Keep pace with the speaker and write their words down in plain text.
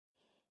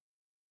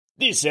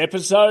This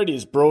episode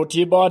is brought to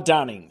you by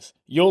Dunnings,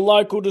 your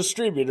local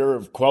distributor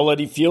of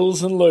quality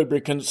fuels and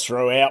lubricants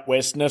throughout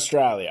Western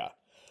Australia.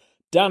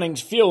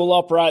 Dunnings Fuel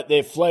operate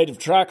their fleet of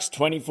trucks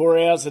 24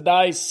 hours a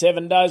day,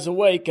 7 days a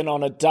week, and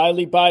on a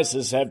daily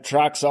basis have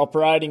trucks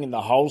operating in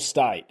the whole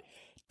state.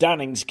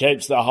 Dunnings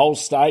keeps the whole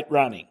state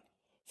running.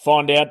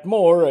 Find out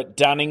more at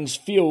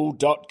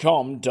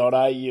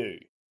dunningsfuel.com.au.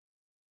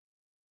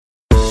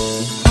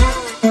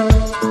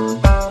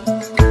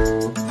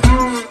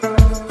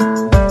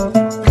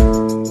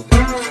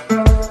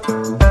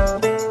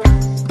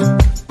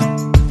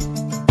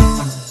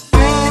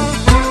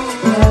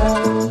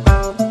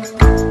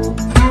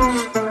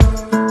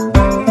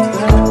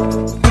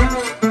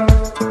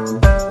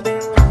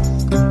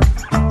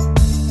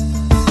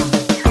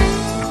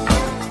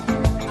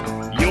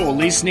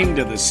 Listening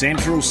to the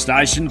Central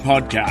Station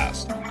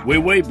Podcast, where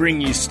we bring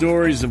you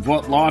stories of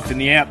what life in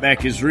the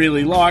outback is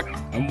really like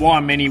and why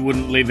many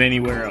wouldn't live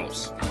anywhere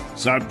else.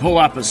 So pull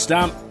up a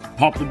stump,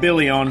 pop the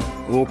billy on,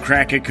 or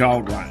crack a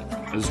cold one,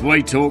 as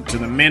we talk to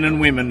the men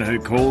and women who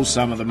call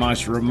some of the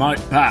most remote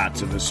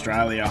parts of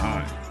Australia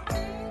home.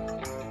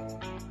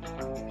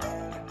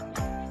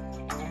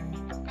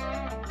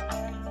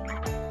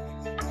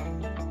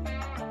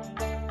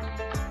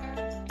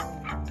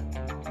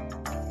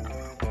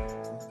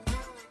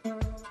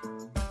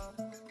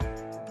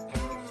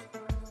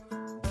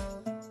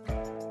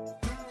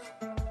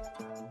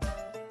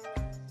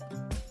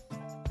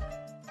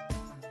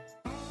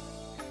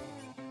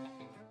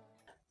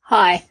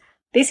 Hi,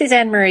 this is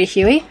Anne-Marie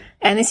Huey,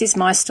 and this is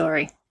my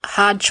story,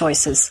 Hard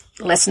Choices,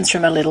 Lessons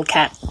from a Little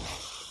Cat.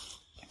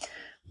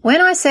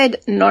 When I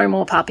said no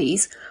more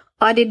puppies,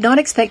 I did not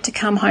expect to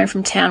come home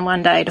from town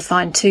one day to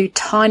find 2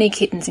 tiny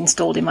kittens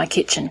installed in my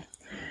kitchen.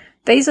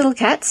 These little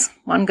cats,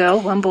 one girl,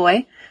 one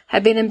boy,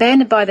 had been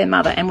abandoned by their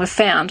mother and were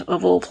found,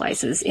 of all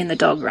places, in the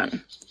dog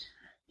run.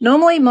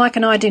 Normally, Mike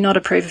and I do not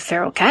approve of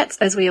feral cats,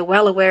 as we are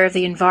well aware of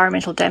the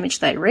environmental damage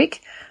they wreak,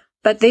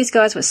 but these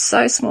guys were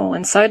so small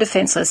and so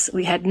defenceless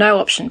we had no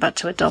option but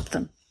to adopt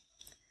them.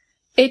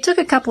 It took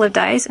a couple of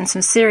days and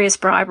some serious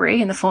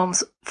bribery in the form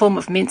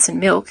of mince and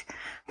milk,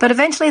 but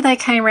eventually they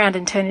came round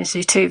and turned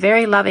into 2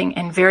 very loving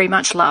and very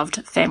much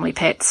loved family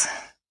pets.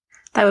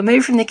 They were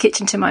moved from the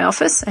kitchen to my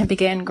office and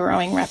began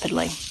growing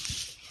rapidly.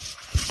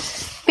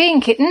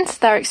 Being kittens,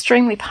 they were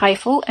extremely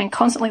playful and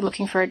constantly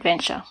looking for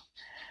adventure.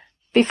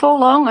 Before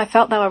long, I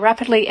felt they were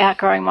rapidly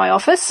outgrowing my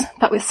office,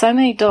 but with so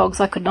many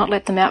dogs I could not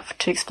let them out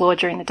to explore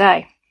during the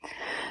day.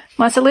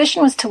 My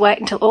solution was to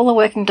wait until all the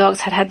working dogs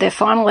had had their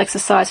final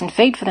exercise and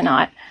feed for the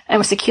night and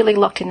were securely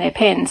locked in their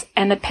pens,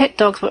 and the pet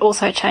dogs were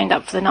also chained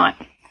up for the night.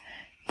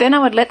 Then I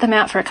would let them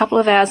out for a couple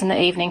of hours in the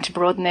evening to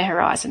broaden their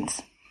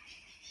horizons.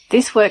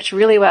 This worked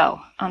really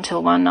well,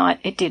 until one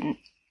night it didn't.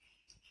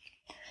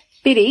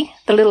 Biddy,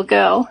 the little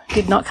girl,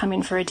 did not come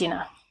in for a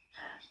dinner.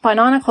 By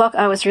 9 o'clock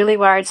I was really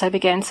worried, so I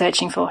began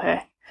searching for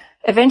her.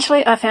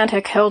 Eventually I found her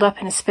curled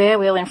up in a spare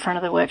wheel in front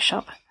of the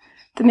workshop.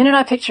 The minute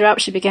I picked her up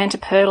she began to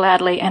purr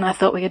loudly and I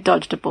thought we had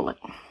dodged a bullet.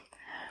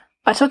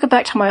 I took her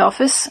back to my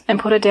office and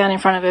put her down in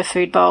front of her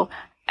food bowl,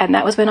 and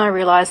that was when I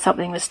realised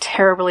something was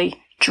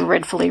terribly,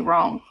 dreadfully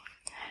wrong.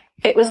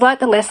 It was like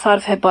the left side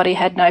of her body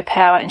had no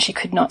power and she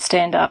could not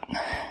stand up.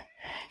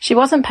 She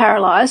wasn't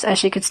paralysed, as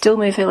she could still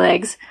move her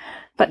legs,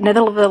 but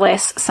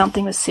nevertheless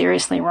something was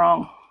seriously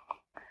wrong.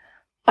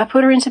 I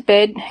put her into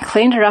bed,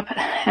 cleaned her up,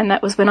 and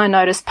that was when I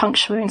noticed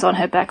puncture wounds on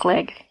her back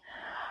leg.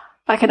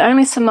 I can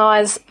only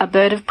surmise a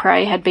bird of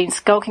prey had been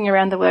skulking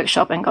around the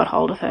workshop and got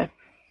hold of her.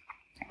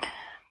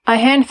 I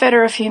hand-fed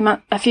her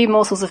a few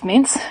morsels of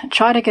mince,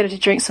 tried to get her to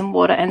drink some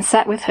water, and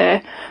sat with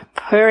her,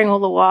 purring all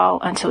the while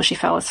until she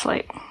fell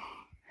asleep.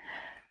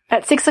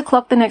 At 6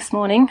 o'clock the next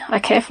morning, I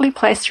carefully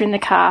placed her in the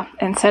car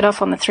and set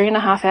off on the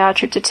 3.5-hour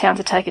trip to town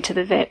to take her to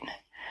the vet.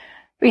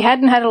 We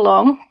hadn't had her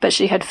long, but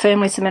she had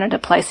firmly cemented a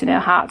place in our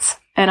hearts,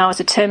 and I was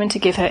determined to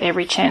give her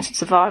every chance at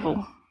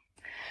survival.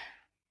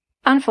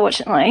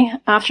 Unfortunately,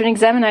 after an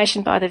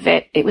examination by the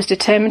vet, it was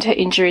determined her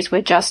injuries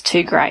were just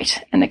too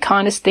great, and the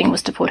kindest thing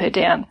was to put her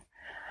down.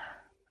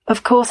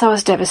 Of course I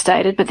was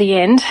devastated, but the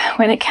end,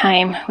 when it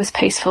came, was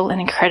peaceful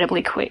and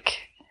incredibly quick.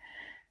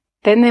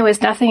 Then there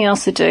was nothing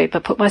else to do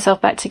but put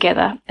myself back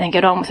together and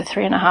get on with a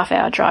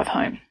 3.5-hour drive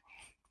home.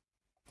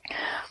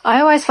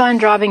 I always find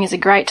driving is a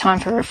great time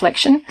for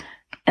reflection,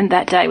 and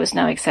that day was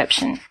no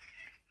exception.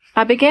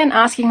 I began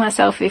asking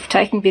myself if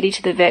taking Biddy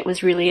to the vet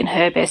was really in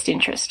her best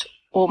interest,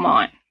 or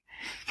mine.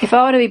 If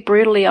I were to be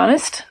brutally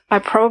honest, I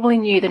probably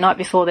knew the night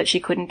before that she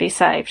couldn't be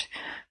saved,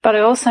 but I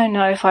also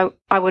know if I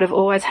would have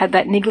always had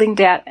that niggling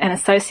doubt and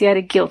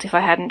associated guilt if I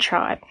hadn't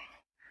tried.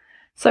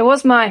 So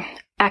was my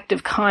act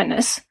of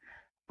kindness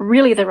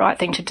really the right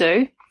thing to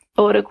do,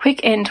 or would a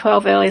quick end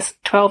 12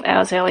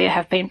 hours earlier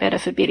have been better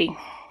for Biddy?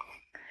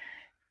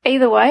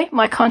 Either way,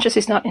 my conscience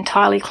is not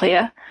entirely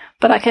clear,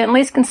 but I can at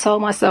least console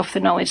myself with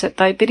the knowledge that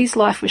though Biddy's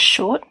life was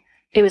short,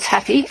 it was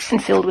happy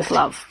and filled with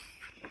love.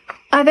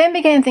 I then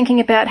began thinking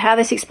about how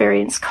this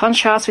experience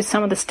contrasts with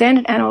some of the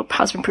standard animal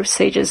husband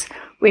procedures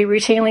we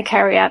routinely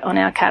carry out on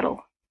our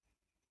cattle.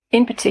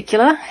 In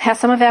particular, how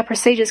some of our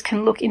procedures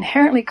can look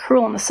inherently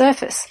cruel on the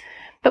surface,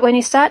 but when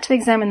you start to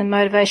examine the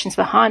motivations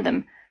behind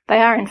them, they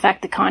are in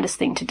fact the kindest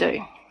thing to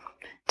do.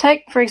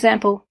 Take, for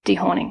example,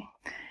 dehorning.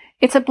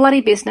 It's a bloody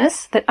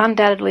business that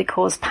undoubtedly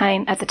caused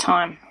pain at the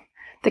time.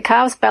 The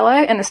calves bellow,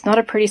 and it's not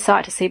a pretty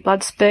sight to see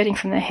blood spurting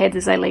from their heads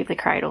as they leave the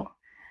cradle.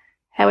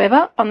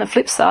 However, on the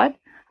flip side,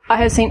 I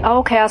have seen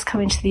old cows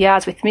come into the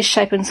yards with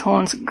misshapen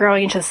horns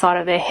growing into the side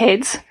of their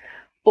heads,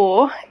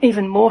 or,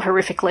 even more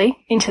horrifically,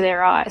 into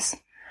their eyes.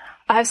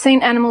 I have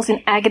seen animals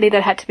in agony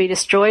that had to be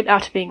destroyed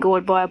after being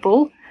gored by a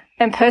bull,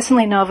 and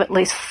personally know of at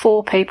least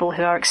 4 people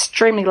who are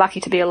extremely lucky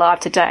to be alive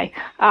today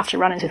after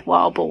run-ins with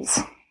wild bulls,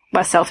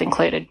 myself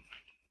included.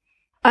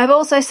 I have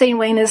also seen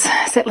weaners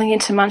settling in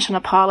to munch on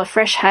a pile of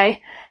fresh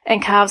hay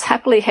and calves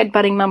happily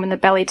headbutting mum in the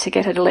belly to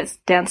get her to let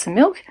down some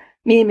milk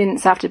mere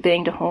minutes after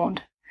being dehorned.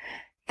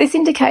 This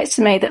indicates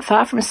to me that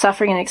far from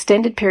suffering an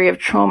extended period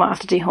of trauma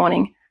after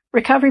dehorning,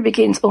 recovery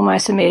begins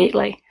almost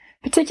immediately,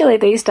 particularly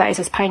these days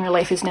as pain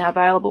relief is now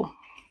available.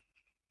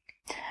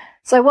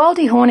 So while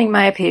dehorning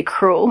may appear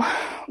cruel,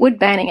 would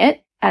banning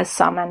it, as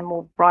some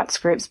animal rights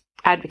groups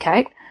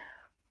advocate,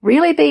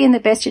 really be in the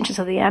best interest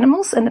of the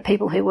animals and the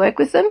people who work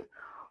with them?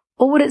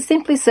 Or would it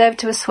simply serve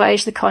to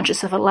assuage the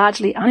conscience of a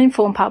largely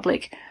uninformed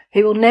public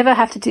who will never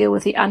have to deal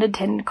with the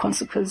unintended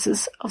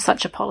consequences of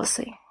such a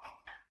policy?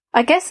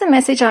 I guess the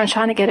message I'm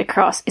trying to get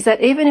across is that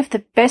even if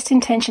the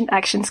best-intentioned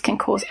actions can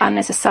cause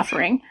unnecessary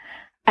suffering,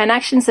 and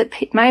actions that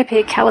may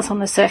appear callous on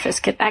the surface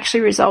can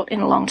actually result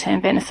in a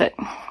long-term benefit.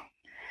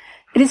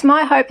 It is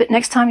my hope that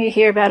next time you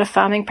hear about a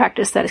farming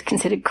practice that is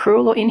considered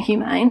cruel or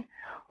inhumane,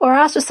 or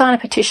asked to sign a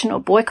petition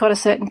or boycott a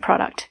certain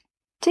product,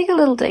 dig a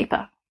little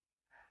deeper.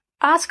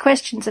 Ask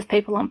questions of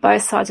people on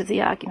both sides of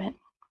the argument.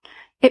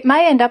 It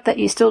may end up that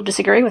you still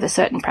disagree with a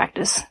certain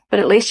practice, but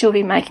at least you'll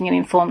be making an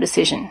informed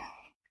decision.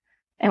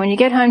 And when you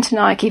get home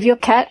tonight, give your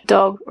cat,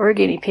 dog, or a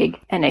guinea pig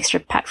an extra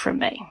pat from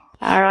me.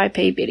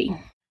 R.I.P. Biddy.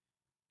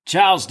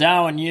 Charles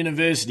Darwin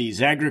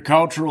University's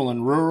Agricultural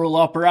and Rural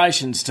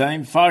Operations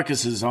team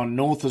focuses on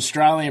North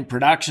Australian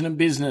production and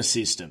business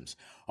systems,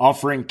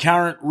 offering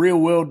current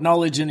real-world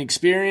knowledge and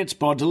experience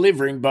by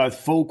delivering both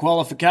full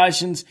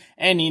qualifications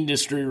and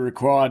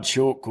industry-required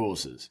short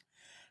courses.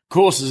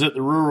 Courses at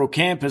the rural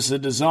campus are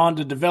designed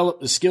to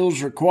develop the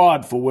skills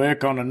required for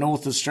work on a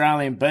North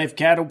Australian beef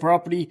cattle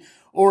property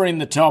or in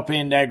the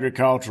top-end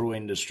agricultural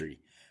industry,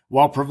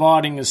 while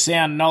providing a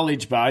sound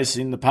knowledge base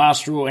in the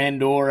pastoral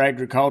and/or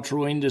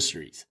agricultural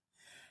industries.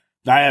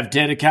 They have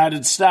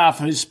dedicated staff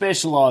who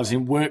specialise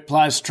in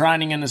workplace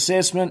training and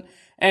assessment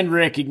and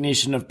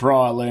recognition of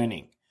prior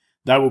learning.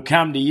 They will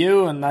come to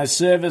you and they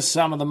service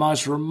some of the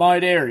most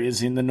remote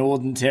areas in the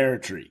Northern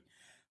Territory.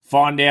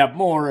 Find out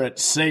more at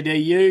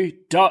cdu.edu.au.